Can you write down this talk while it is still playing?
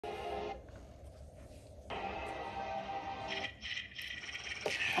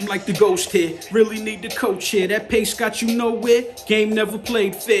I'm like the ghost here, really need the coach here. That pace got you nowhere, game never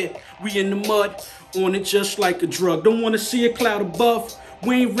played fair. We in the mud, on it just like a drug. Don't wanna see a cloud above,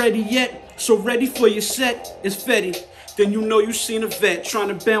 we ain't ready yet. So ready for your set, it's Fetti. Then you know you seen a vet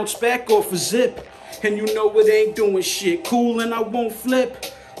trying to bounce back off a zip. And you know it ain't doing shit, cool and I won't flip.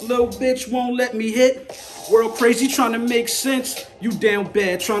 Little bitch won't let me hit. World crazy trying to make sense. You down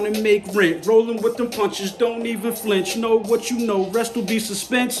bad trying to make rent. Rolling with them punches, don't even flinch. Know what you know, rest will be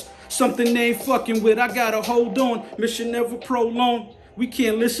suspense. Something they ain't fucking with, I gotta hold on. Mission never prolong. We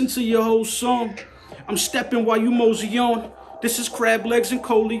can't listen to your whole song. I'm stepping while you mosey on. This is crab legs and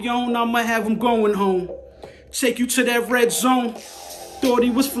Coleon. I'ma have him going home. Take you to that red zone. Thought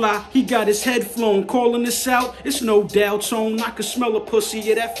he was fly, he got his head flown. Calling this out, it's no doubt tone. I can smell a pussy,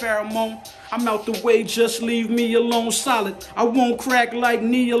 yeah, that pheromone. I'm out the way, just leave me alone. Solid, I won't crack like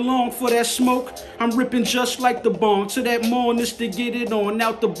knee along for that smoke. I'm ripping just like the bong. To that morn, this to get it on.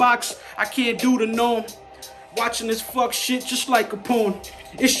 Out the box, I can't do the norm. Watching this fuck shit just like a porn.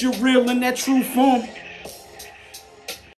 It's your real and that true form.